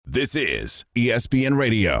This is ESPN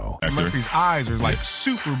Radio. Murphy's eyes are like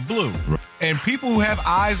super blue. And people who have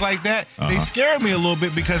eyes like that, they scare me a little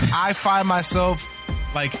bit because I find myself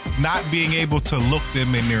like not being able to look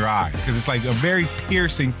them in their eyes because it's like a very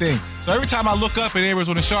piercing thing. So every time I look up and Amber's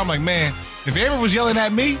on the show, I'm like, man, if Amber was yelling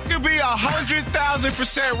at me, you'd be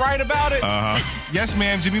 100,000% right about it. Yes,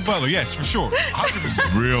 ma'am, Jimmy Butler. Yes, for sure.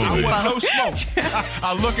 100%. Really? I want no smoke.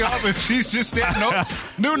 I look it up if she's just there.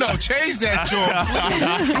 No, change that,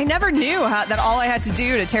 Joe. I never knew that all I had to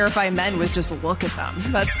do to terrify men was just look at them.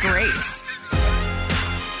 That's great.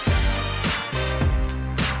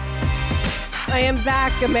 I am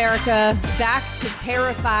back, America. Back to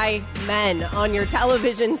terrify men on your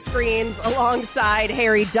television screens alongside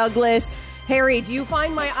Harry Douglas. Harry, do you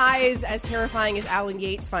find my eyes as terrifying as Alan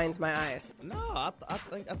Yates finds my eyes? No, I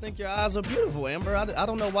think your eyes are beautiful, Amber. I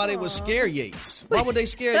don't know why they would scare Yates. Why would they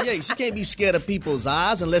scare Yates? You can't be scared of people's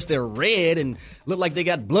eyes unless they're red and look like they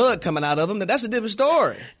got blood coming out of them. That's a different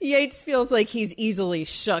story. Yates feels like he's easily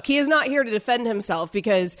shook. He is not here to defend himself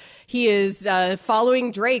because he is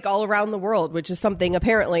following Drake all around the world, which is something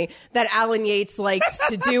apparently that Alan Yates likes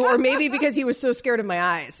to do, or maybe because he was so scared of my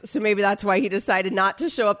eyes. So maybe that's why he decided not to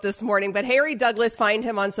show up this morning. But Harry Douglas, find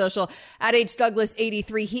him on social at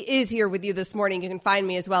HDouglas83. He is here with you this morning. You can find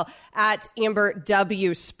me as well at Amber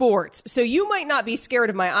W Sports. So you might not be scared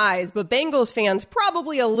of my eyes, but Bengals fans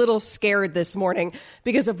probably a little scared this morning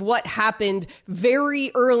because of what happened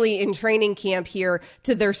very early in training camp here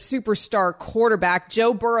to their superstar quarterback.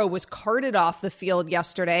 Joe Burrow was carted off the field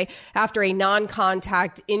yesterday after a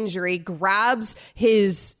non-contact injury, grabs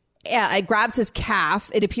his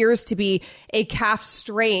calf. It appears to be a calf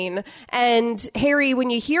strain. And Harry, when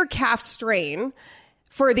you hear calf strain,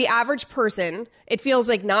 for the average person, it feels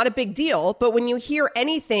like not a big deal. But when you hear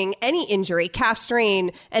anything, any injury, calf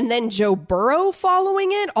strain, and then Joe Burrow following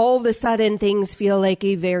it, all of a sudden things feel like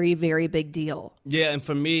a very, very big deal. Yeah, and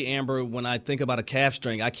for me, Amber, when I think about a calf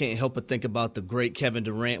strain, I can't help but think about the great Kevin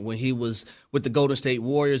Durant when he was with the Golden State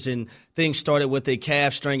Warriors and things started with a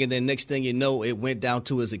calf strain, and then next thing you know, it went down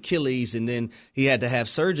to his Achilles, and then he had to have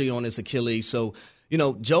surgery on his Achilles. So,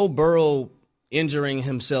 Joe Burrow injuring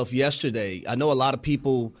himself yesterday, I know a lot of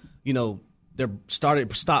people, they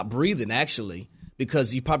stopped breathing, actually,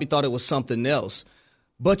 because you probably thought it was something else.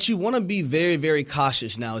 But you want to be very, very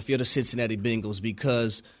cautious now if you're the Cincinnati Bengals,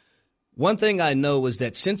 because one thing I know is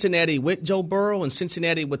that Cincinnati with Joe Burrow and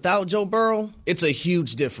Cincinnati without Joe Burrow, it's a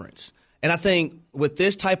huge difference. And I think with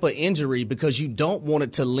this type of injury, because you don't want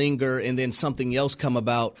it to linger and then something else come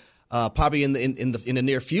about probably in the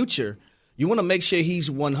near future, you want to make sure he's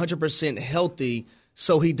 100% healthy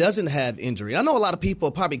so he doesn't have injury. I know a lot of people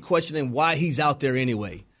are probably questioning why he's out there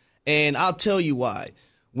anyway, and I'll tell you why.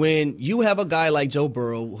 When you have a guy like Joe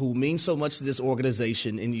Burrow who means so much to this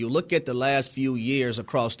organization, and you look at the last few years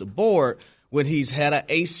across the board when he's had an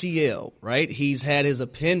ACL, right? He's had his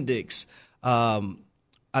appendix, I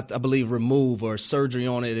believe, removed or surgery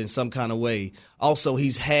on it in some kind of way. Also,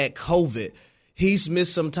 he's had COVID. He's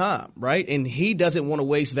missed some time, right? And he doesn't want to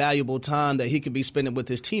waste valuable time that he could be spending with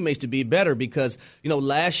his teammates to be better because,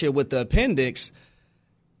 last year with the appendix,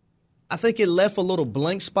 I think it left a little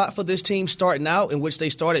blank spot for this team starting out, in which they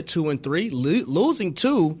started 2-3, losing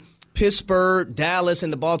to Pittsburgh, Dallas,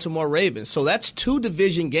 and the Baltimore Ravens. So that's 2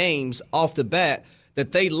 division games off the bat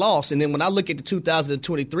that they lost. And then when I look at the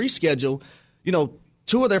 2023 schedule,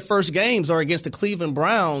 2 of their first games are against the Cleveland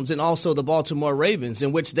Browns and also the Baltimore Ravens,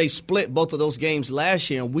 in which they split both of those games last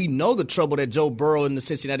year. And we know the trouble that Joe Burrow and the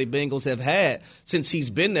Cincinnati Bengals have had since he's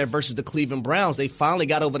been there versus the Cleveland Browns. They finally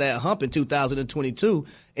got over that hump in 2022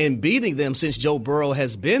 and beating them since Joe Burrow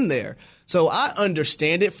has been there. So I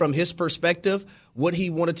understand it from his perspective, what he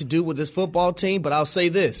wanted to do with his football team. But I'll say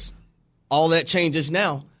this, all that changes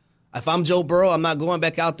now. If I'm Joe Burrow, I'm not going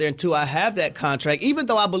back out there until I have that contract, even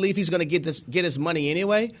though I believe he's going to get his money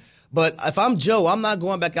anyway. But if I'm Joe, I'm not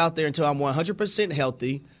going back out there until I'm 100%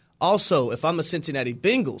 healthy. Also, if I'm the Cincinnati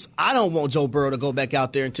Bengals, I don't want Joe Burrow to go back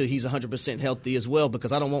out there until he's 100% healthy as well,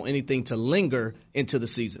 because I don't want anything to linger into the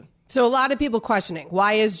season. So a lot of people questioning,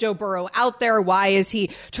 why is Joe Burrow out there? Why is he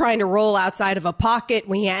trying to roll outside of a pocket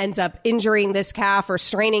when he ends up injuring this calf or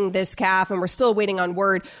straining this calf? And we're still waiting on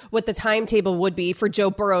word what the timetable would be for Joe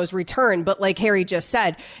Burrow's return. But like Harry just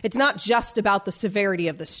said, it's not just about the severity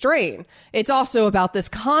of the strain. It's also about this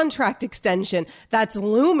contract extension that's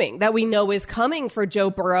looming, that we know is coming for Joe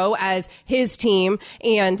Burrow as his team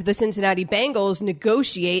and the Cincinnati Bengals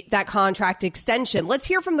negotiate that contract extension. Let's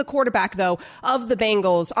hear from the quarterback, though, of the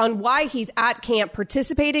Bengals on why he's at camp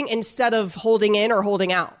participating instead of holding in or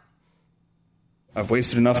holding out. I've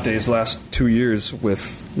wasted enough days the last 2 years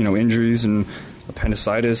with, injuries and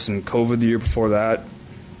appendicitis and COVID the year before that.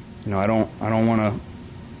 I don't want to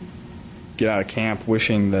get out of camp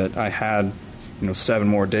wishing that I had 7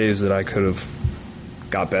 more days that I could have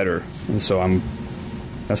got better. And so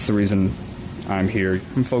that's the reason I'm here.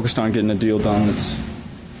 I'm focused on getting a deal done that's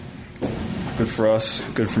good for us,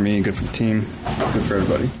 good for me, good for the team, good for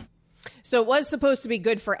everybody. So it was supposed to be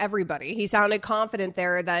good for everybody. He sounded confident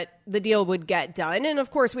there that the deal would get done. And of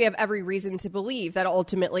course, we have every reason to believe that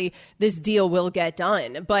ultimately this deal will get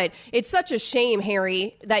done. But it's such a shame,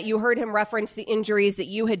 Harry, that you heard him reference the injuries that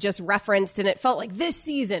you had just referenced. And it felt like this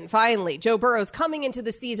season, finally, Joe Burrow's coming into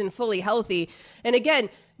the season fully healthy. And again,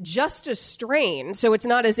 just a strain. So it's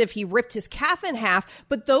not as if he ripped his calf in half,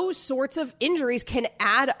 but those sorts of injuries can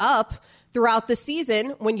add up throughout the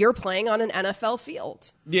season when you're playing on an NFL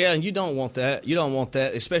field. Yeah, and you don't want that. You don't want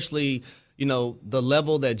that, especially, the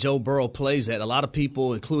level that Joe Burrow plays at. A lot of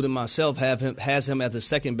people, including myself, has him as the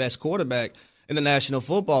second best quarterback in the National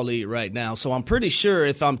Football League right now. So I'm pretty sure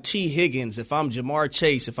if I'm T. Higgins, if I'm Jamar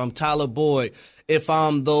Chase, if I'm Tyler Boyd, if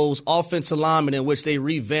I'm those offensive linemen in which they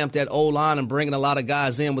revamped that O-line and bringing a lot of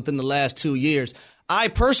guys in within the last 2 years, I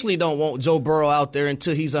personally don't want Joe Burrow out there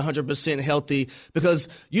until he's 100% healthy, because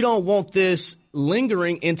you don't want this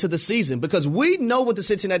lingering into the season, because we know what the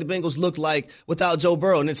Cincinnati Bengals look like without Joe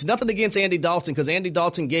Burrow. And it's nothing against Andy Dalton, because Andy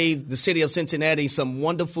Dalton gave the city of Cincinnati some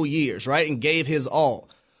wonderful years, right, and gave his all.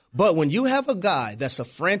 But when you have a guy that's a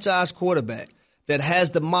franchise quarterback that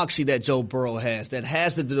has the moxie that Joe Burrow has, that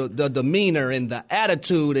has the demeanor and the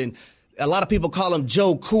attitude, and a lot of people call him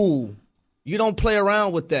Joe Cool, you don't play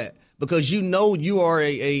around with that. Because you are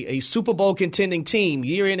a Super Bowl contending team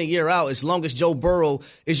year in and year out as long as Joe Burrow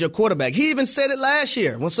is your quarterback. He even said it last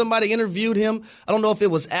year when somebody interviewed him. I don't know if it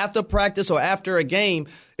was after practice or after a game.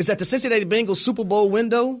 Is that the Cincinnati Bengals Super Bowl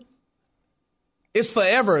window? It's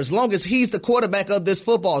forever as long as he's the quarterback of this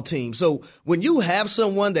football team. So when you have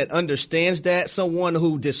someone that understands that, someone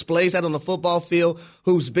who displays that on the football field,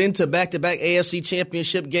 who's been to back-to-back AFC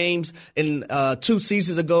championship games and 2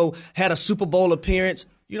 seasons ago had a Super Bowl appearance,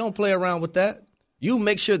 you don't play around with that. You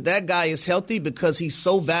make sure that guy is healthy, because he's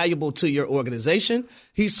so valuable to your organization.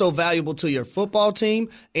 He's so valuable to your football team.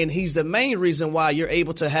 And he's the main reason why you're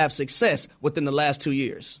able to have success within the last 2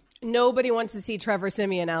 years. Nobody wants to see Trevor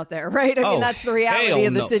Siemian out there, right? I mean, that's the reality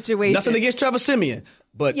of the situation. Nothing against Trevor Siemian.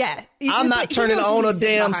 But yeah, I'm not turning on a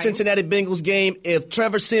damn Cincinnati Bengals game if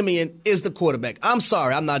Trevor Siemian is the quarterback. I'm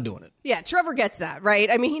sorry, I'm not doing it. Yeah, Trevor gets that,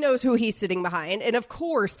 right? I mean, he knows who he's sitting behind. And of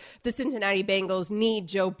course, the Cincinnati Bengals need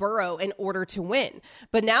Joe Burrow in order to win.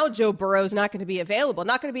 But now Joe Burrow's not going to be available.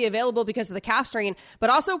 Not going to be available because of the calf strain, but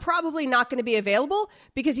also probably not going to be available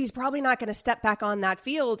because he's probably not going to step back on that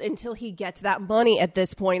field until he gets that money at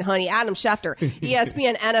this point, honey. Adam Schefter,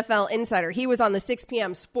 ESPN NFL insider. He was on the 6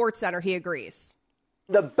 p.m. Sports Center. He agrees.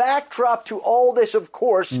 The backdrop to all this, of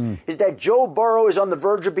course, is that Joe Burrow is on the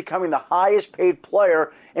verge of becoming the highest paid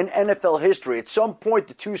player in NFL history. At some point,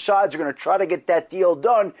 the two sides are going to try to get that deal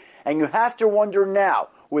done. And you have to wonder now,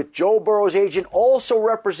 with Joe Burrow's agent also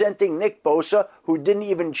representing Nick Bosa, who didn't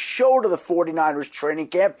even show to the 49ers training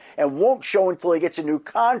camp and won't show until he gets a new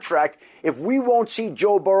contract, if we won't see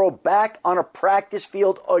Joe Burrow back on a practice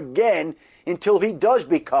field again until he does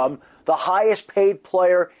become the highest paid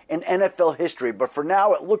player in NFL history. But for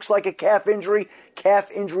now, it looks like a calf injury. Calf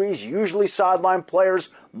injuries usually sideline players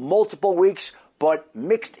multiple weeks, but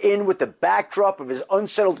mixed in with the backdrop of his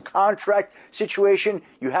unsettled contract situation,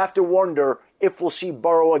 you have to wonder if we'll see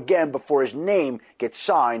Burrow again before his name gets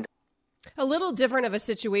signed. A little different of a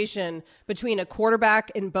situation between a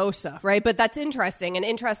quarterback and Bosa, right? But that's interesting, an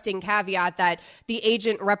interesting caveat that the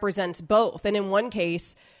agent represents both. And in one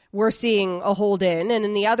case, we're seeing a hold in. And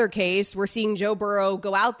in the other case, we're seeing Joe Burrow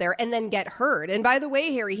go out there and then get hurt. And by the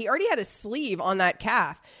way, Harry, he already had a sleeve on that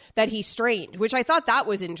calf that he strained, which I thought that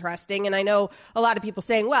was interesting. And I know a lot of people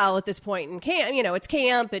saying, well, at this point in camp, it's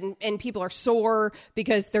camp and people are sore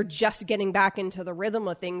because they're just getting back into the rhythm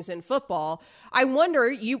of things in football. I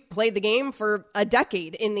wonder, you played the game for a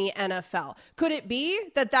decade in the NFL. Could it be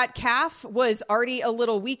that calf was already a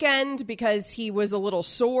little weakened because he was a little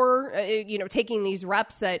sore, taking these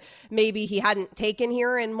reps that maybe he hadn't taken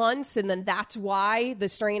here in months, and then that's why the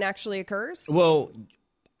strain actually occurs? Well,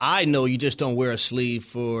 I know you just don't wear a sleeve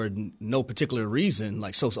for no particular reason.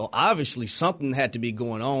 So obviously something had to be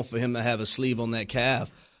going on for him to have a sleeve on that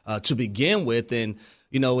calf to begin with. And,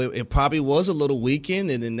 it probably was a little weakened.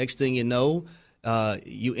 And the next thing you know,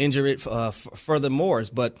 you injure it furthermore.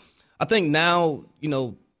 But I think now,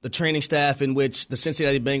 the training staff in which the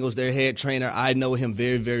Cincinnati Bengals, their head trainer, I know him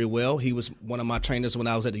very, very well. He was one of my trainers when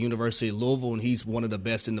I was at the University of Louisville, and he's one of the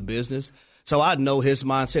best in the business. So I know his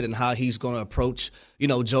mindset and how he's going to approach,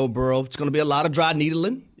 Joe Burrow. It's going to be a lot of dry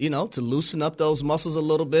needling, to loosen up those muscles a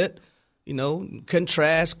little bit,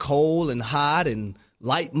 contrast cold and hot and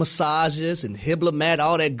light massages and Hiblamat,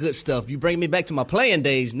 all that good stuff. You bring me back to my playing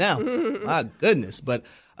days now. My goodness. But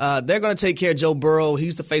they're going to take care of Joe Burrow.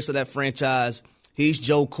 He's the face of that franchise. He's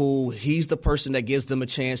Joe Cool. He's the person that gives them a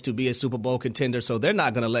chance to be a Super Bowl contender. So they're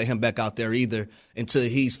not going to let him back out there either until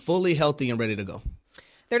he's fully healthy and ready to go.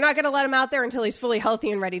 They're not going to let him out there until he's fully healthy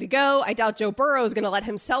and ready to go. I doubt Joe Burrow is going to let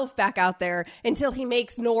himself back out there until he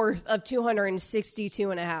makes north of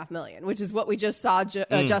 $262.5 million, which is what we just saw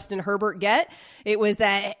Justin Herbert get. It was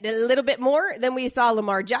that a little bit more than we saw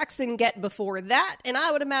Lamar Jackson get before that. And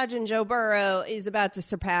I would imagine Joe Burrow is about to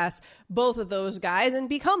surpass both of those guys and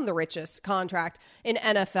become the richest contract in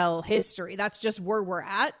NFL history. That's just where we're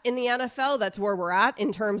at in the NFL. That's where we're at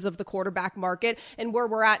in terms of the quarterback market and where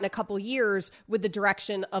we're at in a couple years with the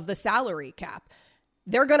direction of the salary cap.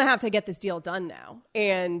 They're going to have to get this deal done now.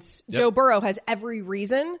 And Joe Burrow has every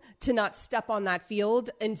reason to not step on that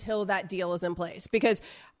field until that deal is in place, because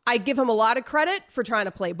I give him a lot of credit for trying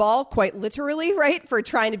to play ball, quite literally, right? For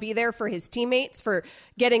trying to be there for his teammates, for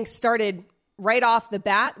getting started right off the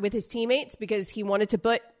bat with his teammates because he wanted to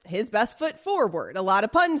put his best foot forward. A lot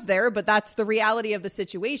of puns there, but that's the reality of the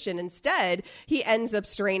situation. Instead, he ends up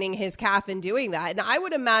straining his calf in doing that. And I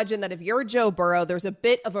would imagine that if you're Joe Burrow, there's a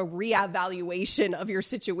bit of a reevaluation of your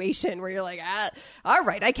situation where you're like, all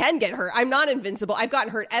right, I can get hurt. I'm not invincible. I've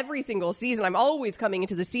gotten hurt every single season. I'm always coming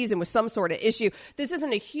into the season with some sort of issue. This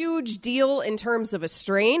isn't a huge deal in terms of a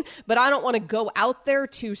strain, but I don't want to go out there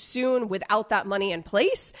too soon without that money in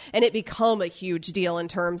place and it become a huge deal in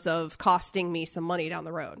terms of costing me some money down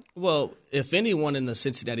the road. Well, if anyone in the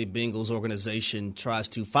Cincinnati Bengals organization tries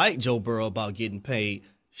to fight Joe Burrow about getting paid,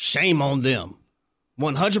 shame on them.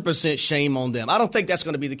 100% shame on them. I don't think that's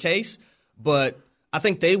going to be the case, but I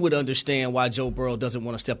think they would understand why Joe Burrow doesn't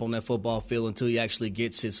want to step on that football field until he actually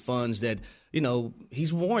gets his funds that,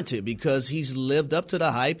 he's warranted, because he's lived up to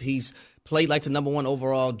the hype. He's played like the number 1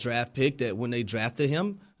 overall draft pick that when they drafted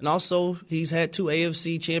him. And also he's had 2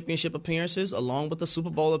 AFC championship appearances along with the Super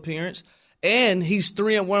Bowl appearance. And he's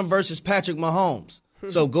 3-1 versus Patrick Mahomes.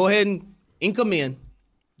 So go ahead and ink him in.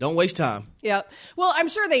 Don't waste time. Yeah. Well, I'm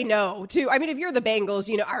sure they know, too. I mean, if you're the Bengals,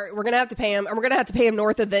 all right, we're going to have to pay him, and we're going to have to pay him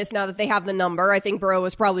north of this now that they have the number. I think Burrow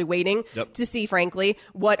was probably waiting to see, frankly,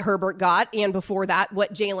 what Herbert got, and before that,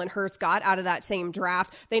 what Jalen Hurts got out of that same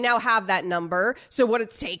draft. They now have that number. So what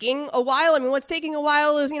it's taking a while, what's taking a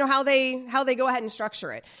while is, how they go ahead and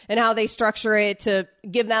structure it, and how they structure it to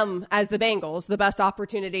give them, as the Bengals, the best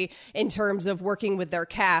opportunity in terms of working with their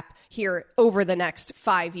cap here over the next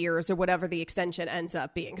 5 years or whatever the extension ends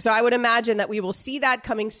up being. So I would imagine that we will see that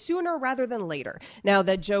coming sooner rather than later, now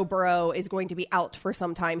that Joe Burrow is going to be out for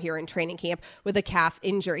some time here in training camp with a calf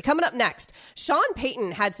injury. Coming up next, Sean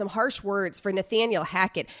Payton had some harsh words for Nathaniel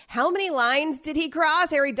Hackett. How many lines did he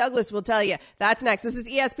cross? Harry Douglas will tell you. That's next. This is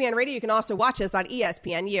ESPN Radio. You can also watch us on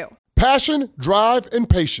ESPNU. Passion, drive, and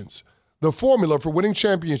patience. The formula for winning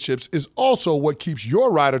championships is also what keeps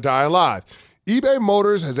your ride or die alive. eBay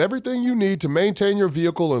Motors has everything you need to maintain your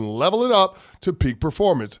vehicle and level it up to peak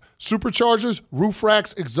performance. Superchargers, roof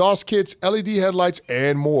racks, exhaust kits, LED headlights,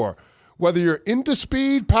 and more. Whether you're into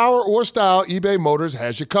speed, power, or style, eBay Motors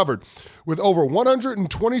has you covered. With over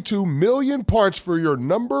 122 million parts for your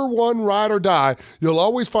number 1 ride or die, you'll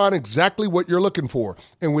always find exactly what you're looking for.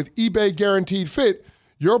 And with eBay Guaranteed Fit,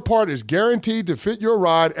 your part is guaranteed to fit your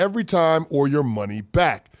ride every time or your money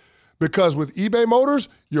back. Because with eBay Motors,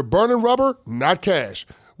 you're burning rubber, not cash.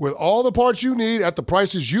 With all the parts you need at the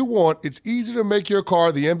prices you want, it's easy to make your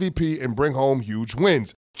car the MVP and bring home huge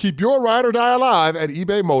wins. Keep your ride or die alive at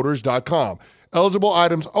ebaymotors.com. Eligible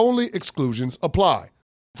items only. Exclusions apply.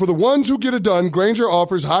 For the ones who get it done, Grainger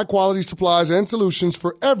offers high-quality supplies and solutions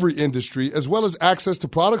for every industry, as well as access to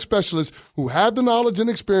product specialists who have the knowledge and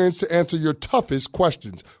experience to answer your toughest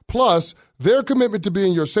questions. Plus, their commitment to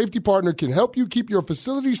being your safety partner can help you keep your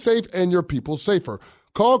facility safe and your people safer.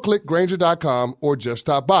 Call, click Grainger.com, or just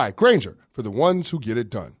stop by. Grainger, for the ones who get it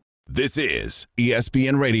done. This is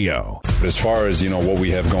ESPN Radio. But as far as, what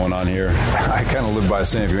we have going on here, I kind of live by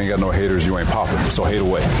saying if you ain't got no haters, you ain't popping. So hate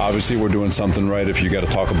away. Obviously, we're doing something right if you got to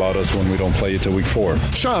talk about us when we don't play you till week 4.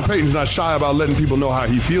 Sean Payton's not shy about letting people know how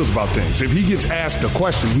he feels about things. If he gets asked a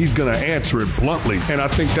question, he's going to answer it bluntly. And I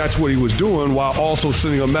think that's what he was doing while also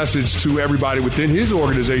sending a message to everybody within his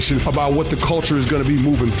organization about what the culture is going to be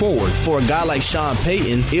moving forward. For a guy like Sean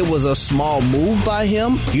Payton, it was a small move by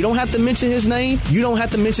him. You don't have to mention his name. You don't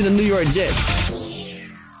have to mention the New York Jets.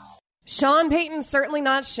 Sean Payton's certainly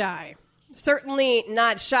not shy. Certainly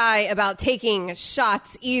not shy about taking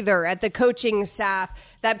shots either at the coaching staff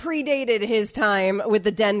that predated his time with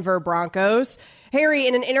the Denver Broncos. Harry,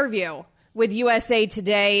 in an interview with USA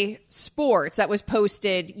Today Sports that was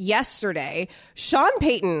posted yesterday, Sean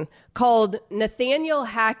Payton called Nathaniel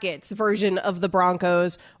Hackett's version of the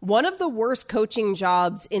Broncos one of the worst coaching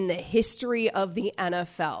jobs in the history of the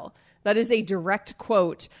NFL. That is a direct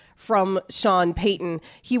quote from Sean Payton.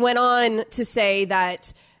 He went on to say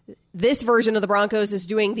that this version of the Broncos is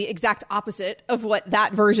doing the exact opposite of what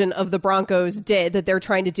that version of the Broncos did, that they're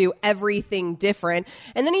trying to do everything different.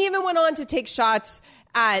 And then he even went on to take shots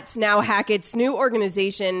at now Hackett's new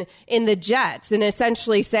organization in the Jets, and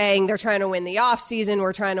essentially saying they're trying to win the offseason,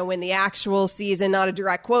 we're trying to win the actual season. Not a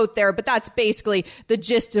direct quote there, but that's basically the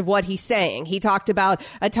gist of what he's saying. He talked about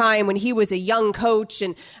a time when he was a young coach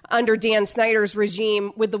and under Dan Snyder's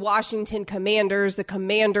regime with the Washington Commanders. The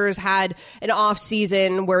Commanders had an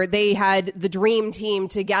offseason where they had the dream team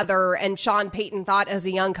together, and Sean Payton thought, as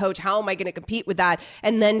a young coach, how am I going to compete with that?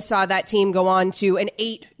 And then saw that team go on to an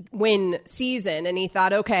 8-win season, and he thought,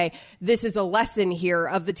 okay, this is a lesson here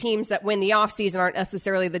of the teams that win the offseason aren't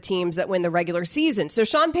necessarily the teams that win the regular season. So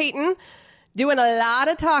Sean Payton doing a lot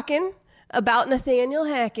of talking about Nathaniel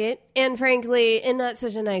Hackett, and frankly, in not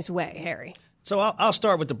such a nice way, Harry. So I'll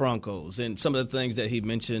start with the Broncos and some of the things that he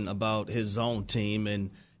mentioned about his own team. And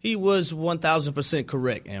he was 1,000%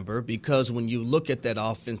 correct, Amber, because when you look at that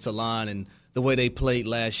offensive line and the way they played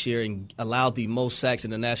last year and allowed the most sacks in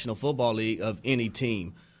the National Football League of any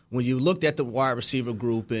team, when you looked at the wide receiver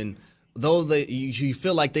group, and though you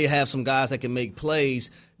feel like they have some guys that can make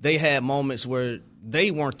plays, they had moments where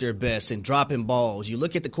they weren't their best and dropping balls. You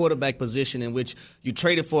look at the quarterback position, in which you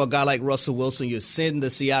traded for a guy like Russell Wilson. You send the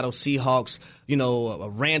Seattle Seahawks, a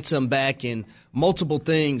ransom back and multiple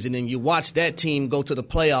things, and then you watch that team go to the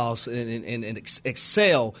playoffs and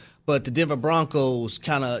excel. But the Denver Broncos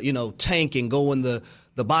kind of, tank and go in the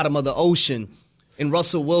bottom of the ocean. And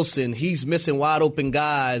Russell Wilson, he's missing wide open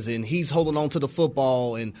guys, and he's holding on to the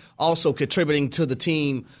football and also contributing to the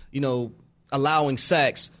team, allowing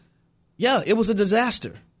sacks. Yeah, it was a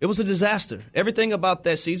disaster. It was a disaster. Everything about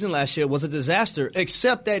that season last year was a disaster,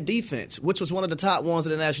 except that defense, which was one of the top ones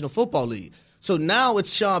in the National Football League. So now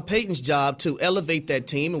it's Sean Payton's job to elevate that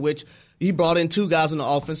team, in which he brought in two guys on the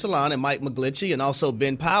offensive line, and Mike McGlinchey and also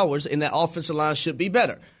Ben Powers, and that offensive line should be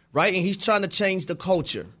better, right? And he's trying to change the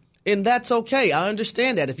culture. And that's okay. I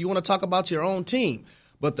understand that if you want to talk about your own team.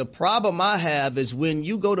 But the problem I have is when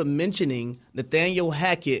you go to mentioning Nathaniel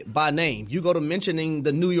Hackett by name, you go to mentioning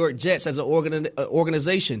the New York Jets as an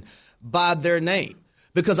organization by their name.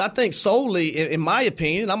 Because I think solely, in my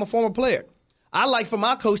opinion, I'm a former player, I like for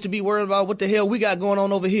my coach to be worried about what the hell we got going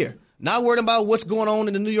on over here. Not worried about what's going on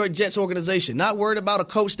in the New York Jets organization. Not worried about a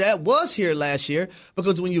coach that was here last year.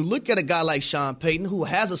 Because when you look at a guy like Sean Payton, who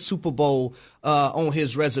has a Super Bowl on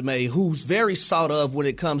his resume, who's very sought of when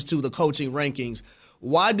it comes to the coaching rankings,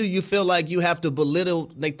 why do you feel like you have to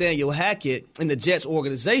belittle Nathaniel Hackett in the Jets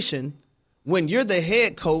organization when you're the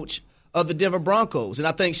head coach of the Denver Broncos? And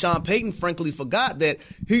I think Sean Payton, frankly, forgot that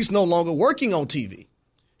he's no longer working on TV.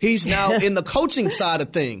 He's now in the coaching side of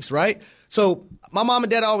things, right? So my mom and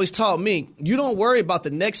dad always taught me, you don't worry about the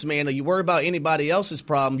next man or you worry about anybody else's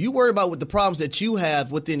problem. You worry about what the problems that you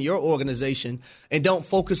have within your organization and don't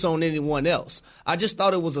focus on anyone else. I just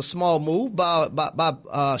thought it was a small move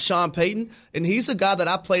by Sean Payton, and he's a guy that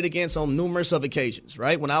I played against on numerous of occasions,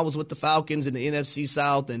 right? When I was with the Falcons in the NFC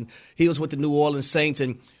South and he was with the New Orleans Saints,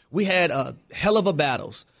 and we had a hell of a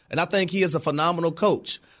battles. And I think he is a phenomenal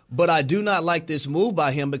coach. But I do not like this move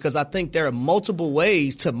by him because I think there are multiple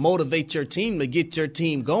ways to motivate your team, to get your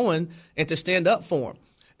team going, and to stand up for him.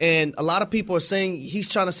 And a lot of people are saying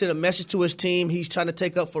he's trying to send a message to his team. He's trying to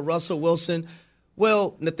take up for Russell Wilson.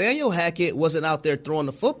 Well, Nathaniel Hackett wasn't out there throwing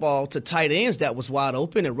the football to tight ends that was wide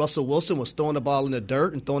open, and Russell Wilson was throwing the ball in the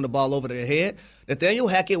dirt and throwing the ball over their head. Nathaniel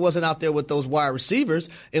Hackett wasn't out there with those wide receivers,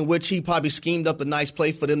 in which he probably schemed up a nice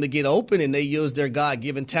play for them to get open, and they used their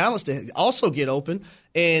God-given talents to also get open,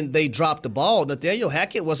 and they dropped the ball. Nathaniel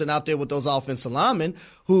Hackett wasn't out there with those offensive linemen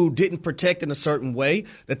who didn't protect in a certain way.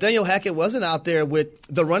 Nathaniel Hackett wasn't out there with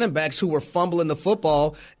the running backs who were fumbling the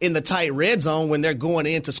football in the tight red zone when they're going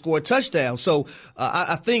in to score a touchdown. So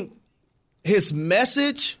I think his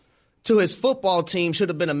message to his football team should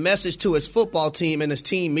have been a message to his football team in his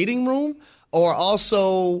team meeting room or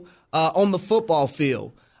also on the football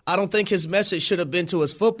field. I don't think his message should have been to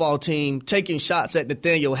his football team taking shots at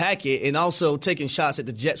Nathaniel Hackett and also taking shots at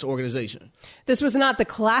the Jets organization. This was not the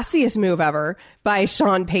classiest move ever by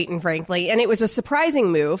Sean Payton, frankly. And it was a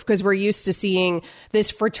surprising move because we're used to seeing this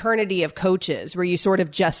fraternity of coaches where you sort of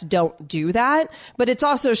just don't do that. But it's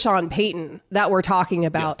also Sean Payton that we're talking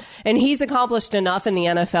about. Yeah. And he's accomplished enough in the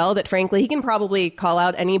NFL that, frankly, he can probably call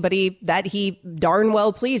out anybody that he darn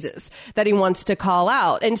well pleases that he wants to call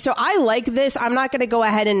out. And so I like this. I'm not going to go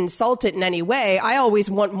ahead and insult it in any way. I always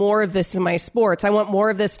want more of this in my sports. I want more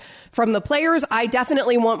of this from the players. I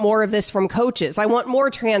definitely want more of this from coaches. I want more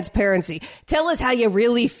transparency. Tell us how you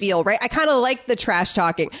really feel, right? I kind of like the trash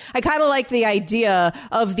talking. I kind of like the idea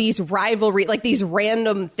of these rivalry, like these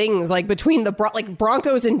random things, like between the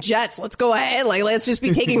Broncos and Jets. Let's go ahead. Like, let's just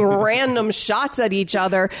be taking random shots at each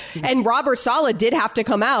other. And Robert Saleh did have to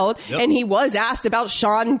come out, and he was asked about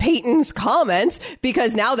Sean Payton's comments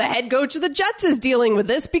because now the head coach of the Jets is dealing with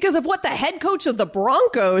this because of what the head coach of the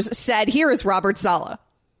Broncos said. Here is Robert Saleh.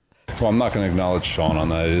 Well, I'm not going to acknowledge Sean on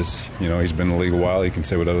that. He's been in the league a while. He can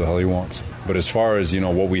say whatever the hell he wants. But as far as,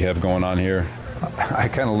 what we have going on here, I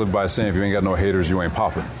kind of live by saying if you ain't got no haters, you ain't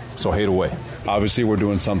popping. So hate away. Obviously, we're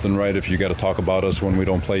doing something right if you got to talk about us when we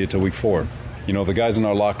don't play you till week 4. The guys in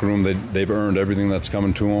our locker room, they've earned everything that's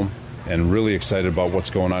coming to them. And really excited about what's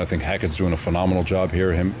going on. I think Hackett's doing a phenomenal job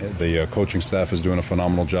here. The coaching staff is doing a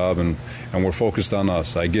phenomenal job, and we're focused on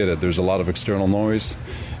us. I get it. There's a lot of external noise.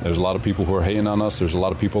 There's a lot of people who are hating on us. There's a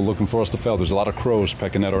lot of people looking for us to fail. There's a lot of crows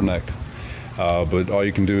pecking at our neck. But all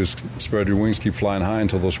you can do is spread your wings, keep flying high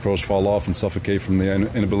until those crows fall off and suffocate from the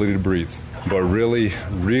inability to breathe. But really,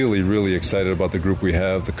 really, really excited about the group we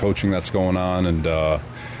have, the coaching that's going on, and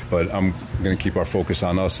but I'm going to keep our focus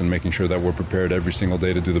on us and making sure that we're prepared every single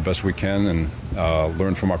day to do the best we can and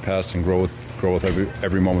learn from our past and grow with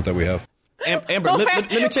every moment that we have. Amber,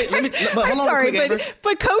 let me take. I'm sorry,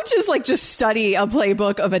 but coaches just study a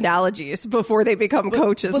playbook of analogies before they become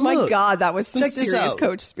coaches. But My God, that was some serious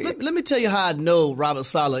coach speak. Let me tell you how I know Robert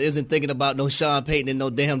Saleh isn't thinking about no Sean Payton and no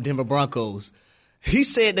damn Denver Broncos. He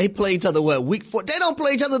said they play each other, week 4? They don't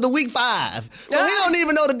play each other to week 5. So he don't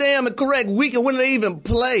even know the damn correct week and when they even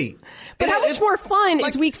play. But how much more fun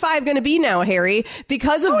is week 5 going to be now, Harry?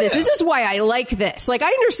 Because of this. Yeah. This is why I like this. I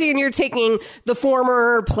understand you're taking the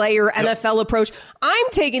former player NFL approach. I'm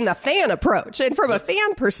taking the fan approach. And from a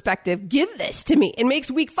fan perspective, give this to me. It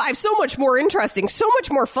makes week 5 so much more interesting, so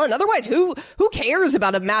much more fun. Otherwise, who cares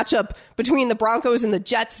about a matchup between the Broncos and the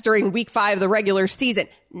Jets during week 5 of the regular season?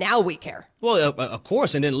 Now we care. Well, of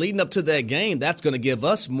course. And then leading up to that game, that's going to give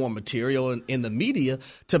us more material in the media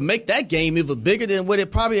to make that game even bigger than what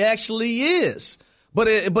it probably actually is. But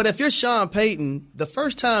if you're Sean Payton, the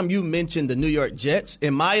first time you mentioned the New York Jets,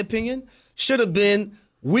 in my opinion, should have been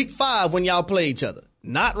week 5 when y'all play each other.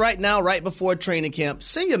 Not right now, right before training camp.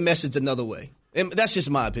 Send your message another way. And that's just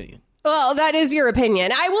my opinion. Well, that is your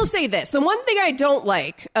opinion. I will say this. The one thing I don't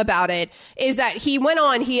like about it is that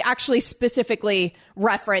he actually specifically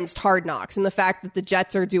referenced Hard Knocks and the fact that the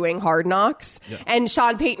Jets are doing Hard Knocks. Yeah. And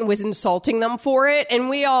Sean Payton was insulting them for it. And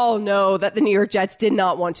we all know that the New York Jets did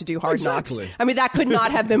not want to do Hard Knocks. I mean, that could not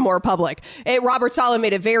have been more public. Robert Saleh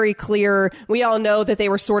made it very clear. We all know that they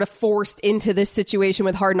were sort of forced into this situation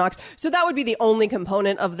with Hard Knocks. So that would be the only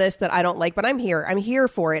component of this that I don't like. But I'm here. I'm here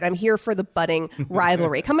for it. I'm here for the budding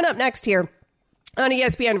rivalry. Coming up next here on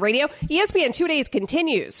ESPN Radio, ESPN 2 Days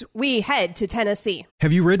continues. We head to Tennessee.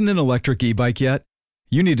 Have you ridden an electric e-bike yet?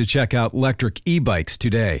 You need to check out Lectric E-Bikes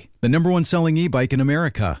today, the #1 selling e-bike in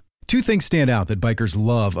America. 2 things stand out that bikers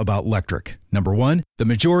love about Lectric. Number 1, the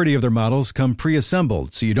majority of their models come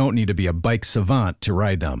pre-assembled, so you don't need to be a bike savant to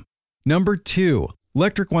ride them. Number 2,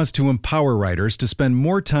 Lectric wants to empower riders to spend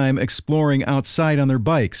more time exploring outside on their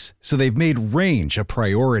bikes, so they've made range a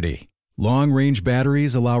priority. Long-range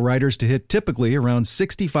batteries allow riders to hit typically around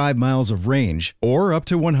 65 miles of range, or up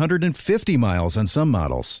to 150 miles on some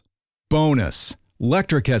models. Bonus!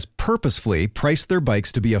 Lectric has purposefully priced their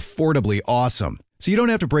bikes to be affordably awesome, so you don't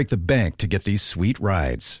have to break the bank to get these sweet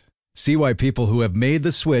rides. See why people who have made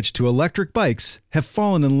the switch to electric bikes have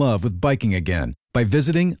fallen in love with biking again by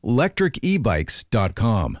visiting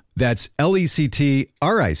lectricebikes.com. That's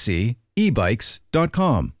LECTRIC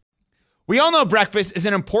ebikes.com. We all know breakfast is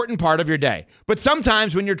an important part of your day, but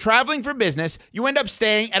sometimes when you're traveling for business, you end up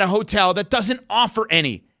staying at a hotel that doesn't offer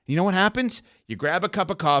any. You know what happens? You grab a cup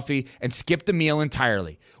of coffee and skip the meal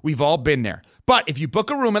entirely. We've all been there. But if you book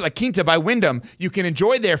a room at La Quinta by Wyndham, you can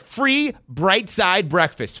enjoy their free Bright Side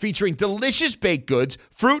breakfast featuring delicious baked goods,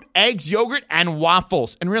 fruit, eggs, yogurt, and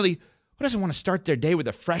waffles. And really, who doesn't want to start their day with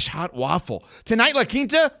a fresh, hot waffle? Tonight, La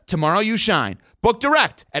Quinta, tomorrow you shine. Book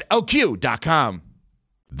direct at LQ.com.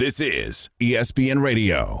 This is ESPN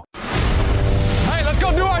Radio. Hey, let's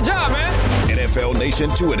go do our job, man. NFL Nation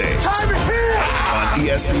Two-A-Days. Time is here! On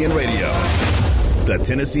ESPN Radio. The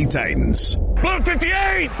Tennessee Titans. Blue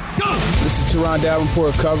 58, go! This is Teron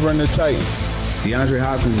Davenport covering the Titans. DeAndre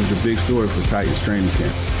Hopkins is the big story for Titans training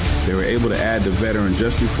camp. They were able to add the veteran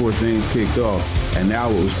just before things kicked off, and now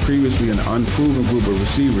what was previously an unproven group of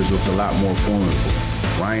receivers looks a lot more formidable.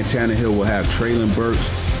 Ryan Tannehill will have Treylon Burks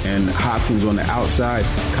and Hopkins on the outside,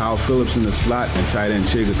 Kyle Phillips in the slot, and tight end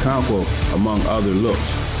Chig Okonkwo, among other looks.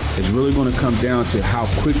 It's really going to come down to how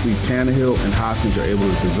quickly Tannehill and Hopkins are able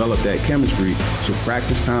to develop that chemistry, so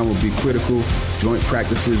practice time will be critical. Joint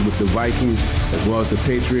practices with the Vikings as well as the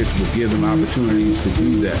Patriots will give them opportunities to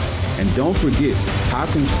do that. And don't forget,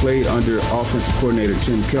 Hopkins played under offensive coordinator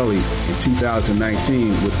Tim Kelly in 2019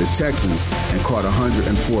 with the Texans and caught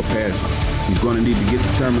 104 passes. He's going to need to get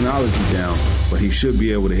the terminology down, but he should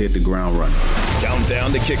be able to hit the ground running.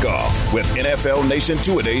 Countdown to kickoff with NFL Nation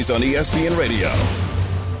Two-A-Days on ESPN Radio.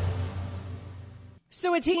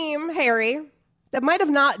 So a team, Harry, that might have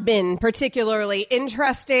not been particularly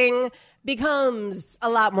interesting becomes a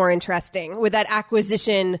lot more interesting with that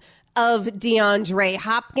acquisition of DeAndre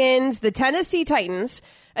Hopkins. The Tennessee Titans,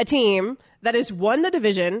 a team that has won the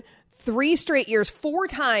division 3 straight years, 4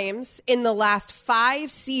 times in the last 5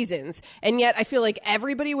 seasons. And yet I feel like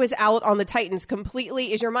everybody was out on the Titans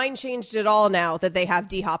completely. Is your mind changed at all now that they have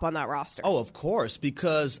D-Hop on that roster? Oh, of course,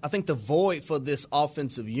 because I think the void for this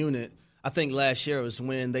offensive unit, I think last year was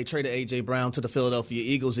when they traded A.J. Brown to the Philadelphia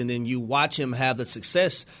Eagles, and then you watch him have the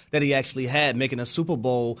success that he actually had, making a Super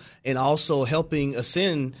Bowl and also helping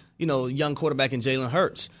ascend, young quarterback in Jalen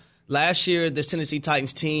Hurts. Last year, this Tennessee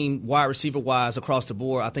Titans team, wide receiver-wise, across the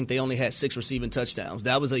board, I think they only had 6 receiving touchdowns.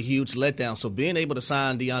 That was a huge letdown. So being able to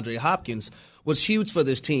sign DeAndre Hopkins was huge for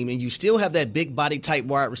this team. And you still have that big body type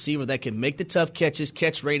wide receiver that can make the tough catches,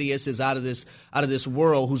 catch radiuses out of this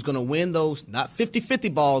world, who's going to win those, not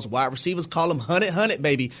 50-50 balls. Wide receivers call them 100-100,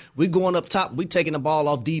 baby. We going up top. We taking the ball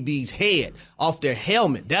off DB's head, off their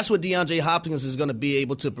helmet. That's what DeAndre Hopkins is going to be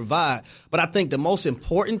able to provide. But I think the most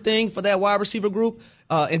important thing for that wide receiver group,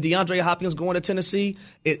 and DeAndre Hopkins going to Tennessee,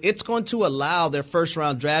 it's going to allow their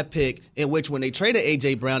first-round draft pick, in which when they traded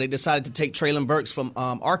A.J. Brown, they decided to take Treylon Burks from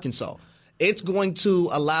Arkansas. It's going to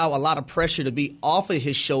allow a lot of pressure to be off of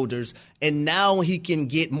his shoulders, and now he can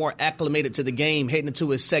get more acclimated to the game heading into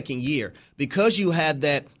his second year because you have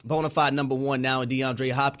that bona fide number one now in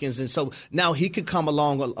DeAndre Hopkins, and so now he could come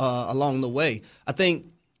along the way. I think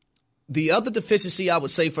the other deficiency I would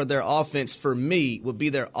say for their offense, for me, would be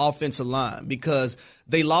their offensive line, because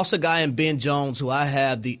they lost a guy in Ben Jones who I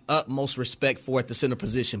have the utmost respect for at the center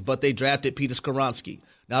position, but they drafted Peter Skoronski.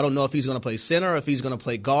 Now, I don't know if he's going to play center or if he's going to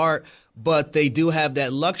play guard, but they do have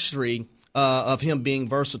that luxury of him being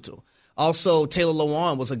versatile. Also, Taylor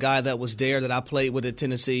Lewan was a guy that was there that I played with at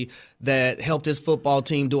Tennessee that helped his football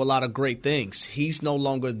team do a lot of great things. He's no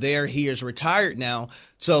longer there. He is retired now.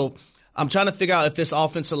 So I'm trying to figure out if this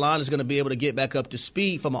offensive line is going to be able to get back up to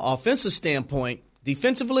speed from an offensive standpoint.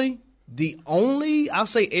 Defensively, the only, I'll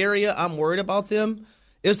say, area I'm worried about them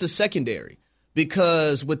is the secondary.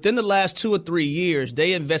 Because within the last 2 or 3 years,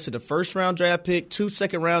 they invested a first-round draft pick, 2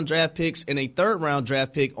 second-round draft picks, and a third-round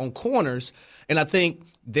draft pick on corners. And I think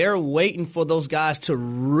they're waiting for those guys to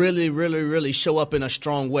really, really, really show up in a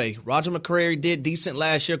strong way. Roger McCreary did decent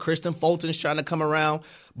last year. Kristen Fulton's trying to come around.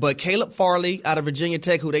 But Caleb Farley out of Virginia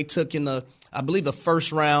Tech, who they took in the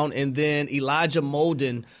first round, and then Elijah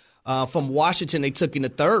Molden from Washington they took in the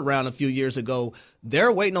third round a few years ago.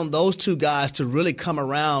 They're waiting on those 2 guys to really come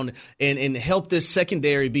around and help this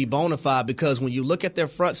secondary be bona fide, because when you look at their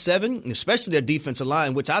front 7, especially their defensive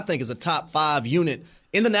line, which I think is a top 5 unit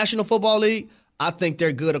in the National Football League, I think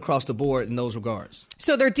they're good across the board in those regards.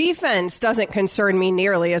 So their defense doesn't concern me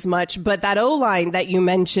nearly as much, but that O-line that you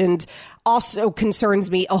mentioned also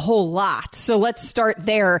concerns me a whole lot. So let's start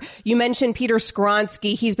there. You mentioned Peter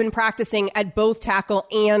Skoronski. He's been practicing at both tackle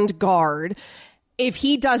and guard. If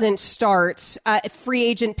he doesn't start, free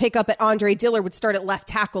agent pickup at Andre Dillard would start at left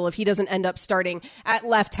tackle if he doesn't end up starting at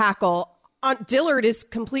left tackle. Dillard is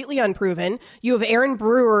completely unproven. You have Aaron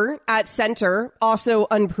Brewer at center, also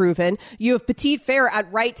unproven. You have Petit Fair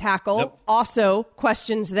at right tackle, also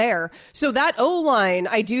questions there. So that O-line,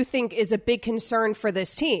 I do think, is a big concern for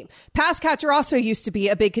this team. Pass catcher also used to be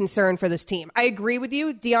a big concern for this team. I agree with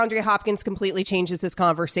you. DeAndre Hopkins completely changes this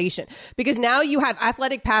conversation, because now you have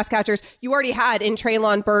athletic pass catchers. You already had in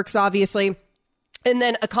Treylon Burks, obviously, and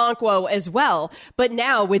then Okonkwo as well. But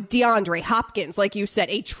now with DeAndre Hopkins, like you said,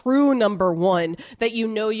 a true number one that you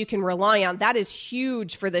know you can rely on, that is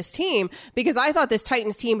huge for this team, because I thought this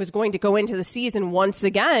Titans team was going to go into the season once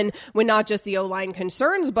again with not just the O-line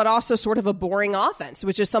concerns, but also sort of a boring offense,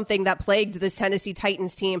 which is something that plagued this Tennessee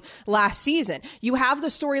Titans team last season. You have the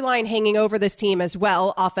storyline hanging over this team as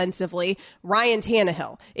well offensively. Ryan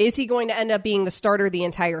Tannehill, is he going to end up being the starter the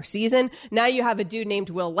entire season? Now you have a dude named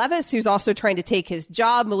Will Levis who's also trying to take his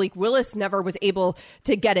job. Malik Willis never was able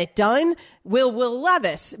to get it done. Will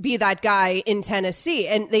Levis be that guy in Tennessee?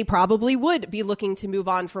 And they probably would be looking to move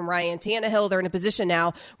on from Ryan Tannehill. They're in a position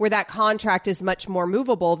now where that contract is much more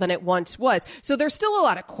movable than it once was. So there's still a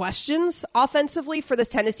lot of questions offensively for this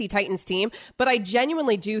Tennessee Titans team, but I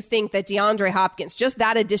genuinely do think that DeAndre Hopkins, just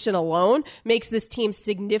that addition alone, makes this team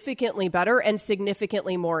significantly better and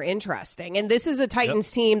significantly more interesting. And this is a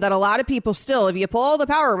Titans team that a lot of people still, if you pull all the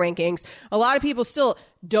power rankings, a lot of people still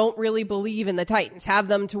don't really believe in the Titans, have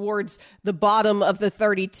them towards the bottom of the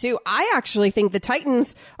 32. I actually think the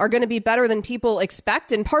Titans are going to be better than people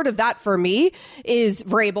expect. And part of that for me is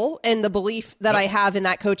Vrabel and the belief that I have in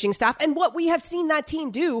that coaching staff and what we have seen that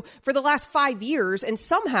team do for the last 5 years. And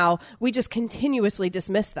somehow we just continuously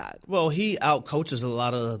dismiss that. Well, he outcoaches a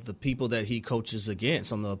lot of the people that he coaches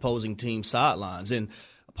against on the opposing team sidelines. And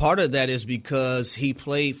part of that is because he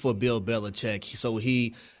played for Bill Belichick. So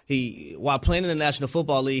he while playing in the National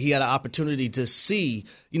Football League, he had an opportunity to see,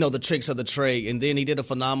 the tricks of the trade. And then he did a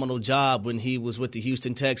phenomenal job when he was with the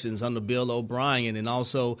Houston Texans under Bill O'Brien, and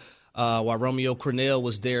also while Romeo Crennel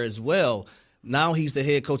was there as well. Now he's the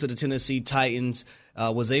head coach of the Tennessee Titans,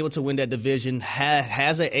 was able to win that division,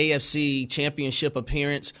 has an AFC championship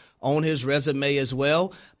appearance on his resume as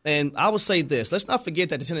well. And I will say this, let's not forget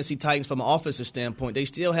that the Tennessee Titans, from an offensive standpoint, they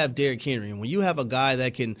still have Derrick Henry. And when you have a guy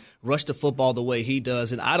that can rush the football the way he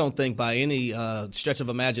does, and I don't think by any stretch of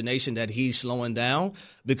imagination that he's slowing down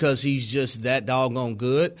because he's just that doggone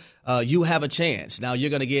good, you have a chance. Now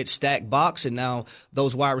you're going to get stacked box, and now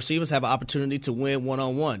those wide receivers have an opportunity to win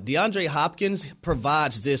one-on-one. DeAndre Hopkins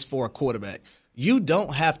provides this for a quarterback. You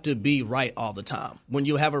don't have to be right all the time when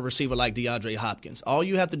you have a receiver like DeAndre Hopkins. All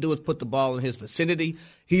you have to do is put the ball in his vicinity.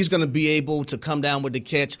 He's going to be able to come down with the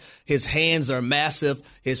catch. His hands are massive.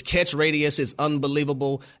 His catch radius is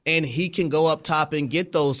unbelievable. And he can go up top and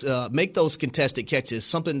get those, make those contested catches,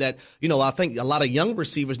 something that, I think a lot of young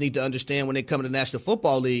receivers need to understand when they come to the National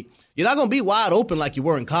Football League. You're not going to be wide open like you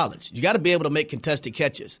were in college. You got to be able to make contested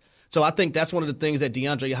catches. So I think that's one of the things that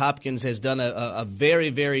DeAndre Hopkins has done a very,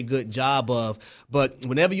 very good job of. But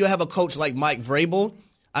whenever you have a coach like Mike Vrabel,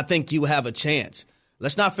 I think you have a chance.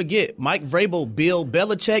 Let's not forget, Mike Vrabel, Bill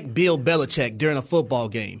Belichick during a football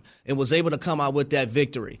game and was able to come out with that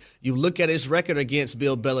victory. You look at his record against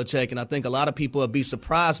Bill Belichick, and I think a lot of people would be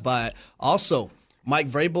surprised by it. Also, Mike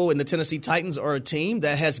Vrabel and the Tennessee Titans are a team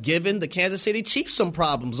that has given the Kansas City Chiefs some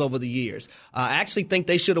problems over the years. I actually think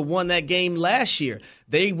they should have won that game last year.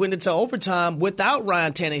 They went into overtime without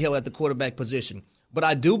Ryan Tannehill at the quarterback position. But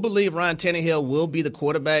I do believe Ryan Tannehill will be the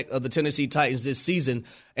quarterback of the Tennessee Titans this season.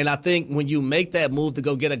 And I think when you make that move to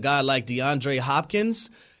go get a guy like DeAndre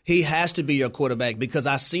Hopkins, he has to be your quarterback, because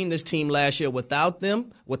I seen this team last year without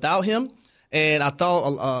him. And I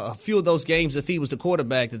thought a few of those games, if he was the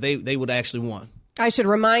quarterback, that they would actually won. I should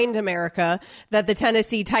remind America that the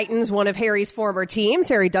Tennessee Titans, one of Harry's former teams,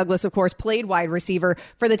 Harry Douglas, of course, played wide receiver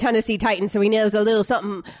for the Tennessee Titans, so he knows a little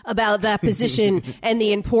something about that position and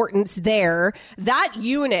the importance there. That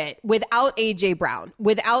unit, without A.J. Brown,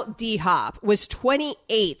 without D-Hop, was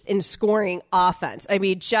 28th in scoring offense. I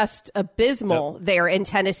mean, just abysmal there in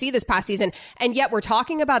Tennessee this past season. And yet we're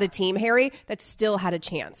talking about a team, Harry, that still had a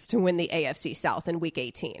chance to win the AFC South in Week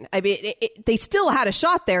 18. I mean, they still had a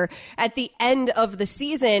shot there at the end of the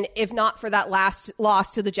season, if not for that last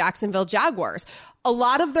loss to the Jacksonville Jaguars. A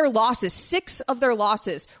lot of their losses, 6 of their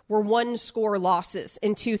losses, were 1-score losses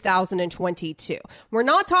in 2022. We're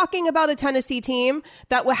not talking about a Tennessee team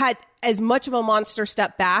that had as much of a monster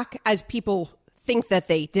step back as people think that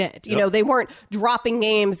they did. You know, they weren't dropping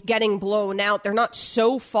games, getting blown out. They're not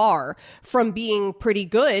so far from being pretty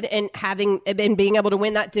good and being able to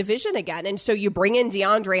win that division again. And so you bring in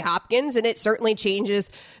DeAndre Hopkins, and it certainly changes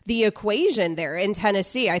the equation there in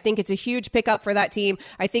Tennessee. I think it's a huge pickup for that team.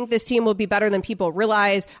 I think this team will be better than people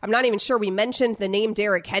realize. I'm not even sure we mentioned the name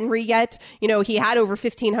Derrick Henry yet. You know, he had over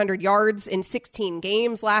 1,500 yards in 16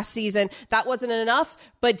 games last season. That wasn't enough.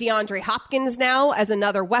 but DeAndre Hopkins now as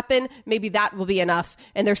another weapon, maybe that will be enough.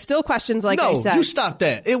 And there's still questions, like I said. No, you stop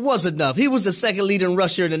that. It was enough. He was the second leading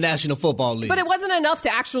rusher in the National Football League. But it wasn't enough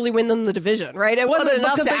to actually win them the division, right? It wasn't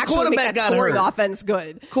enough to actually make that scoring offense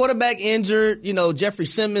good. Quarterback injured. Jeffrey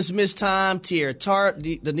Simmons missed time. Tierra Tart,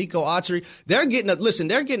 Nico Autry. They're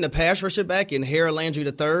getting a pass rusher back in Harold Landry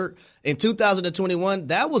III. In 2021,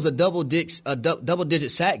 that was a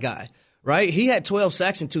double-digit sack guy, right? He had 12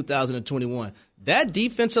 sacks in 2021. That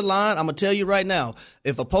defensive line, I'm going to tell you right now,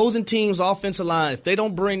 if opposing teams' offensive line, if they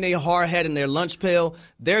don't bring their hard hat in their lunch pail,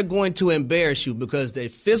 they're going to embarrass you because they're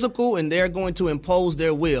physical and they're going to impose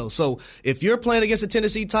their will. So if you're playing against the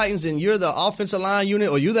Tennessee Titans and you're the offensive line unit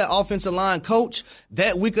or you're that offensive line coach,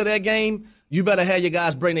 that week of that game, you better have your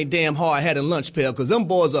guys bring their damn hard hat and lunch pail because them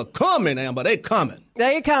boys are coming, Amber. They coming.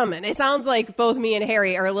 They're coming. It sounds like both me and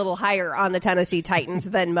Harry are a little higher on the Tennessee Titans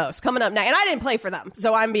than most. Coming up next, and I didn't play for them,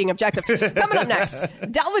 so I'm being objective. Coming up next,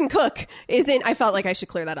 Dalvin Cook is in, I felt like I should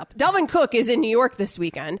clear that up. Dalvin Cook is in New York this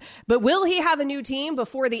weekend, but will he have a new team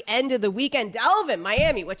before the end of the weekend? Dalvin,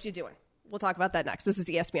 Miami, what you doing? We'll talk about that next. This is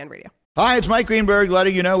ESPN Radio. Hi, it's Mike Greenberg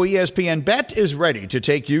letting you know ESPN Bet is ready to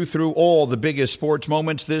take you through all the biggest sports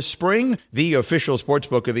moments this spring. The official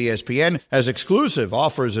sportsbook of ESPN has exclusive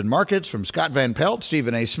offers and markets from Scott Van Pelt,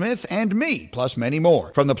 Stephen A. Smith, and me, plus many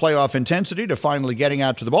more. From the playoff intensity to finally getting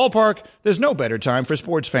out to the ballpark, there's no better time for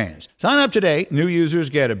sports fans. Sign up today. New users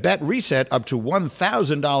get a bet reset up to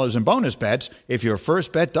 $1,000 in bonus bets if your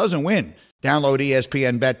first bet doesn't win. Download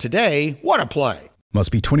ESPN Bet today. What a play. Must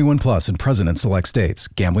be 21 plus and present in select states.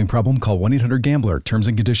 Gambling problem? Call 1-800-GAMBLER. Terms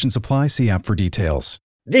and conditions apply. See app for details.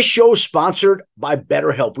 This show is sponsored by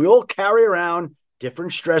BetterHelp. We all carry around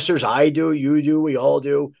different stressors. I do, you do, we all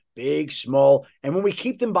do, big, small. And when we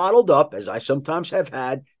keep them bottled up, as I sometimes have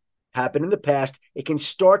had happen in the past, it can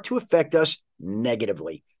start to affect us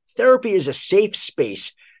negatively. Therapy is a safe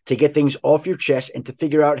space to get things off your chest and to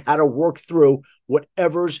figure out how to work through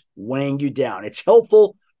whatever's weighing you down. It's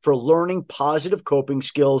helpful for learning positive coping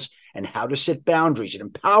skills and how to set boundaries. It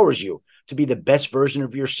empowers you to be the best version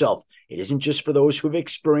of yourself. It isn't just for those who have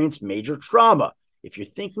experienced major trauma. If you're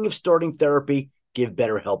thinking of starting therapy, give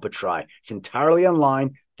BetterHelp a try. It's entirely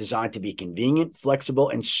online, designed to be convenient, flexible,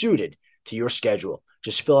 and suited to your schedule.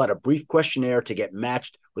 Just fill out a brief questionnaire to get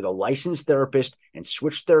matched with a licensed therapist and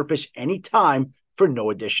switch therapists anytime for no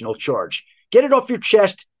additional charge. Get it off your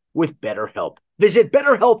chest with BetterHelp. Visit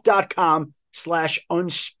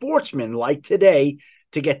BetterHelp.com/unsportsmanlike today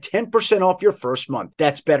to get 10% off your first month.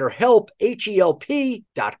 That's BetterHelp,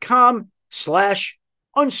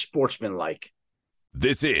 HELP.com/unsportsmanlike.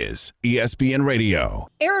 This is ESPN Radio.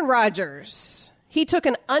 Aaron Rodgers, he took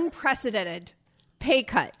an unprecedented pay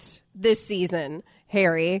cut this season.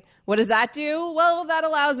 Harry, what does that do? Well, that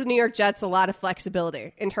allows the New York Jets a lot of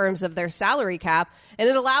flexibility in terms of their salary cap, and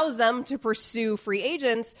it allows them to pursue free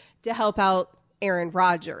agents to help out Aaron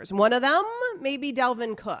Rodgers. One of them, maybe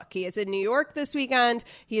Dalvin Cook. He is in New York this weekend.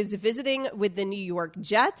 He is visiting with the New York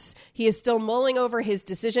Jets. He is still mulling over his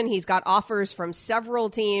decision. He's got offers from several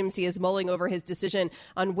teams. He is mulling over his decision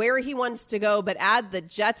on where he wants to go, but add the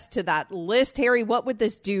Jets to that list. Harry, what would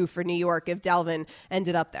this do for New York if Dalvin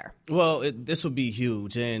ended up there? Well, this would be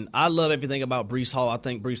huge, and I love everything about Breece Hall. I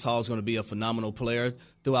think Breece Hall is going to be a phenomenal player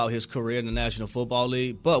throughout his career in the National Football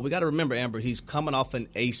League. But we got to remember, Amber, he's coming off an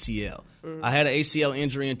ACL. I had an ACL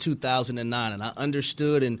injury in 2009, and I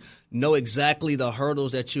understood and know exactly the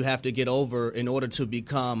hurdles that you have to get over in order to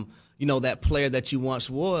become, that player that you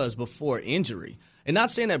once was before injury. And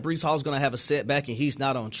not saying that Breece Hall is going to have a setback and he's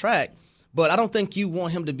not on track, but I don't think you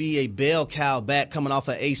want him to be a bell cow back coming off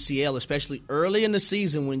an ACL, especially early in the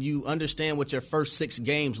season when you understand what your first 6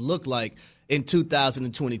 games look like in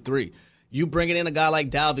 2023. You bringing in a guy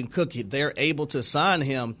like Dalvin Cook, if they're able to sign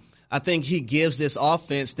him, I think he gives this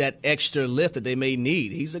offense that extra lift that they may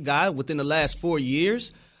need. He's a guy within the last 4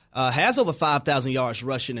 years, has over 5,000 yards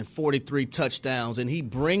rushing and 43 touchdowns, and he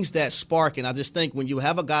brings that spark. And I just think when you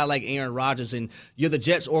have a guy like Aaron Rodgers and you're the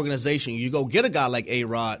Jets organization, you go get a guy like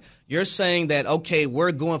A-Rod, you're saying that, okay,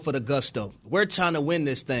 we're going for the gusto. We're trying to win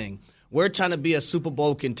this thing. We're trying to be a Super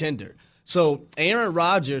Bowl contender. So Aaron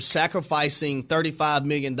Rodgers sacrificing $35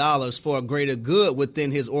 million for a greater good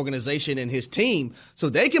within his organization and his team so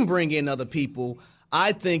they can bring in other people,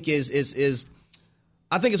 I think is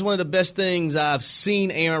one of the best things I've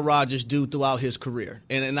seen Aaron Rodgers do throughout his career.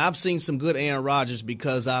 And I've seen some good Aaron Rodgers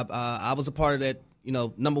because I was a part of that,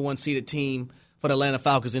 number 1 seeded team for the Atlanta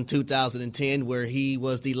Falcons in 2010 where he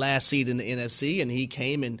was the last seed in the NFC and he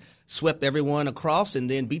came and swept everyone across and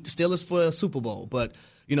then beat the Steelers for a Super Bowl. But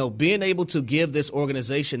being able to give this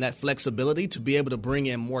organization that flexibility to be able to bring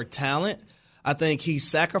in more talent, I think he's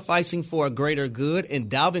sacrificing for a greater good, and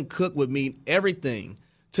Dalvin Cook would mean everything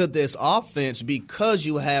to this offense because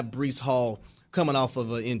you have Breece Hall coming off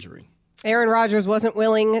of an injury. Aaron Rodgers wasn't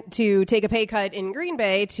willing to take a pay cut in Green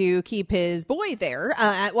Bay to keep his boy there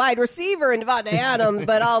at wide receiver and Devontae Adams,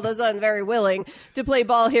 but all of a sudden very willing to play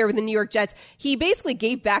ball here with the New York Jets. He basically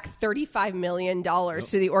gave back $35 million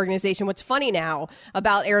to the organization. What's funny now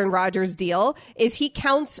about Aaron Rodgers' deal is he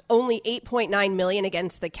counts only $8.9 million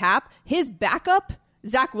against the cap. His backup,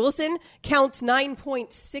 Zach Wilson, counts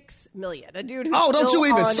 $9.6 million. A dude who's don't you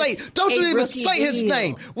even still say his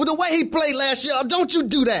name. With the way he played last year, don't you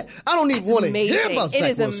do that. I don't even want to hear about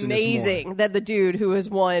Zach Wilson. It is amazing that the dude who has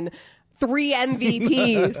won 3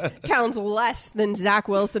 MVPs counts less than Zach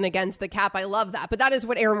Wilson against the cap. I love that. But that is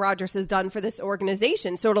what Aaron Rodgers has done for this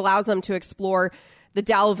organization. So it allows them to explore the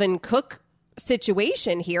Dalvin Cook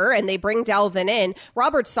situation here, and they bring Dalvin in.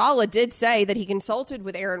 Robert Saleh did say that he consulted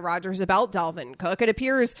with Aaron Rodgers about Dalvin Cook. It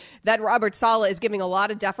appears that Robert Saleh is giving a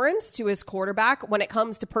lot of deference to his quarterback when it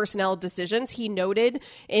comes to personnel decisions. He noted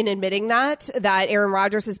in admitting that Aaron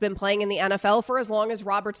Rodgers has been playing in the NFL for as long as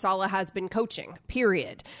Robert Saleh has been coaching,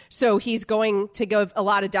 period. So he's going to give a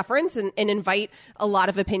lot of deference and invite a lot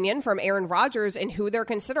of opinion from Aaron Rodgers in who they're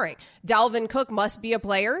considering. Dalvin Cook must be a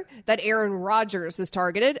player that Aaron Rodgers has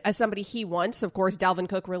targeted as somebody he wants. Of course, Dalvin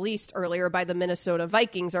Cook released earlier by the Minnesota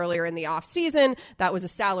Vikings earlier in the offseason. That was a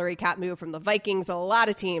salary cap move from the Vikings. A lot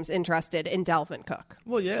of teams interested in Dalvin Cook.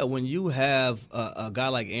 Well, yeah, when you have a guy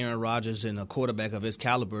like Aaron Rodgers and a quarterback of his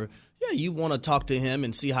caliber, yeah, you want to talk to him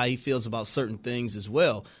and see how he feels about certain things as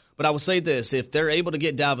well. But I would say this, if they're able to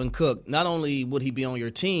get Dalvin Cook, not only would he be on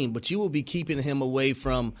your team, but you will be keeping him away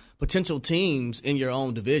from potential teams in your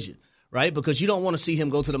own division. Right? Because you don't want to see him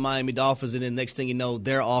go to the Miami Dolphins and then next thing you know,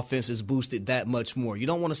 their offense is boosted that much more. You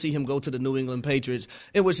don't want to see him go to the New England Patriots,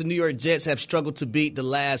 in which the New York Jets have struggled to beat the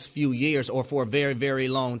last few years or for a very, very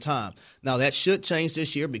long time. Now, that should change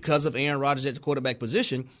this year because of Aaron Rodgers at the quarterback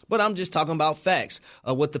position, but I'm just talking about facts,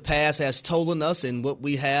 what the past has told us and what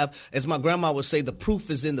we have. As my grandma would say, the proof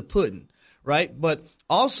is in the pudding, right? But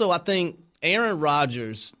also, I think Aaron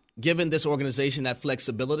Rodgers given this organization that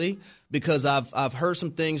flexibility, because I've heard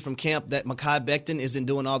some things from camp that Mekhi Becton isn't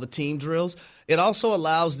doing all the team drills. It also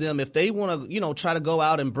allows them, if they want to, try to go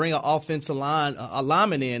out and bring an offensive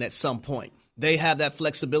lineman in at some point, they have that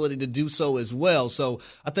flexibility to do so as well. So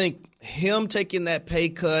I think him taking that pay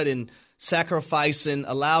cut and sacrificing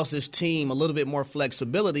allows this team a little bit more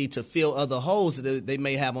flexibility to fill other holes that they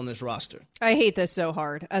may have on this roster. I hate this so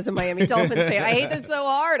hard as a Miami Dolphins fan. I hate this so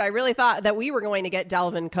hard. I really thought that we were going to get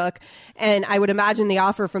Dalvin Cook, and I would imagine the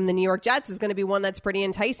offer from the New York Jets is going to be one that's pretty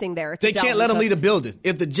enticing there. They can't let him lead the building.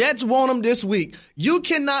 If the Jets want him this week, you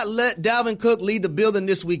cannot let Dalvin Cook lead the building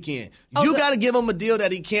this weekend. You got to give him a deal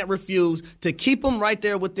that he can't refuse to keep him right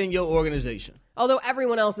there within your organization. Although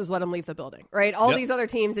everyone else has let him leave the building, right? All these other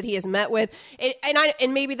teams that he has met with,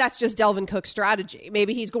 and maybe that's just Dalvin Cook's strategy.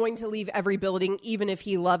 Maybe he's going to leave every building even if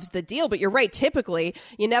he loves the deal. But you're right, typically,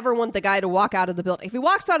 you never want the guy to walk out of the building. If he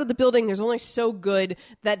walks out of the building, there's only so good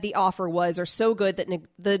that the offer was or so good that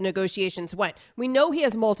the negotiations went. We know he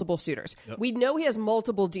has multiple suitors. Yep. We know he has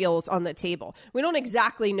multiple deals on the table. We don't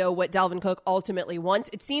exactly know what Dalvin Cook ultimately wants.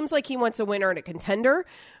 It seems like he wants a winner and a contender.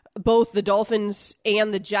 Both the Dolphins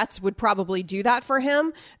and the Jets would probably do that for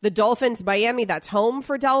him. The Dolphins, Miami, that's home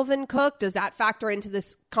for Dalvin Cook. Does that factor into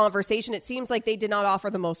this conversation? It seems like they did not offer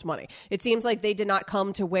the most money. It seems like they did not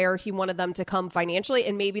come to where he wanted them to come financially,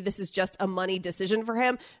 and maybe this is just a money decision for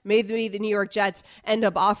him. Maybe the New York Jets end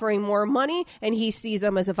up offering more money, and he sees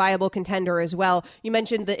them as a viable contender as well. You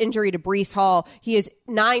mentioned the injury to Breece Hall. He is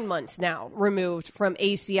 9 months now removed from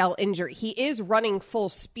ACL injury. He is running full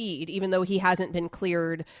speed, even though he hasn't been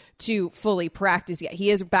cleared to fully practice yet. He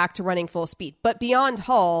is back to running full speed. But beyond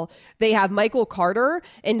Hall, they have Michael Carter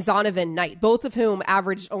and Zonovan Knight, both of whom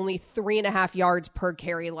averaged only 3.5 yards per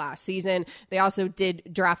carry last season. They also did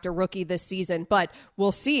draft a rookie this season, but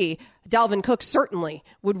we'll see. Dalvin Cook certainly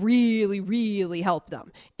would really, really help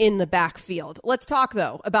them in the backfield. Let's talk,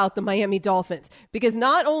 though, about the Miami Dolphins, because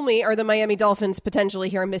not only are the Miami Dolphins potentially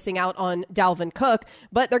here missing out on Dalvin Cook,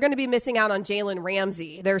 but they're going to be missing out on Jalen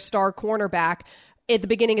Ramsey, their star cornerback, at the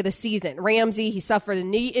beginning of the season. Ramsey, he suffered a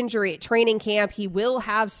knee injury at training camp. He will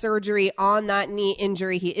have surgery on that knee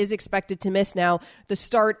injury. He is expected to miss now the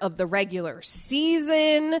start of the regular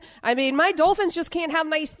season. I mean, my Dolphins just can't have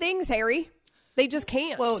nice things, Harry. They just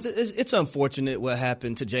can't. Well, it's unfortunate what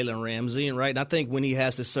happened to Jalen Ramsey, right? And I think when he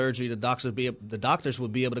has the surgery, the doctors will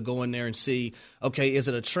be able to go in there and see, okay, is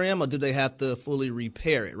it a trim or do they have to fully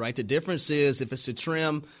repair it, right? The difference is if it's a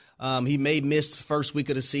trim, he may miss the first week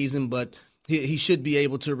of the season, but he should be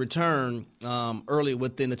able to return early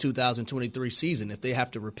within the 2023 season. If they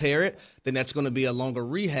have to repair it, then that's going to be a longer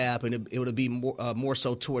rehab, and it would be more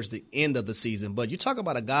so towards the end of the season. But you talk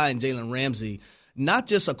about a guy in Jalen Ramsey, not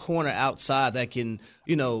just a corner outside that can,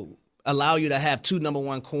 allow you to have two number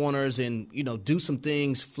one corners and, do some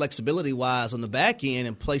things flexibility-wise on the back end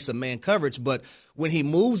and play some man coverage. But when he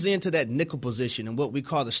moves into that nickel position and what we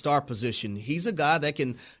call the star position, he's a guy that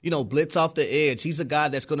can, blitz off the edge. He's a guy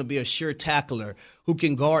that's going to be a sure tackler who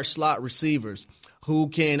can guard slot receivers, who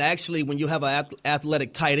can actually, when you have an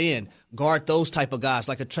athletic tight end, guard those type of guys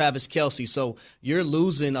like a Travis Kelce. So you're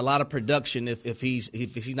losing a lot of production if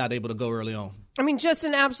he's not able to go early on. I mean, just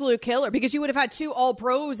an absolute killer, because you would have had two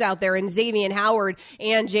all-pros out there in Xavier Howard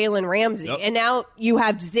and Jalen Ramsey. Yep. And now you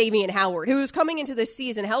have Xavier Howard, who's coming into this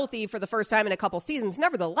season healthy for the first time in a couple seasons.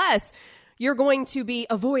 Nevertheless, you're going to be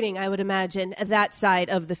avoiding, I would imagine, that side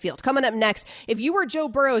of the field. Coming up next, if you were Joe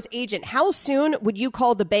Burrow's agent, how soon would you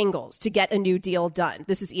call the Bengals to get a new deal done?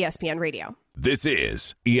 This is ESPN Radio. This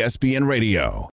is ESPN Radio.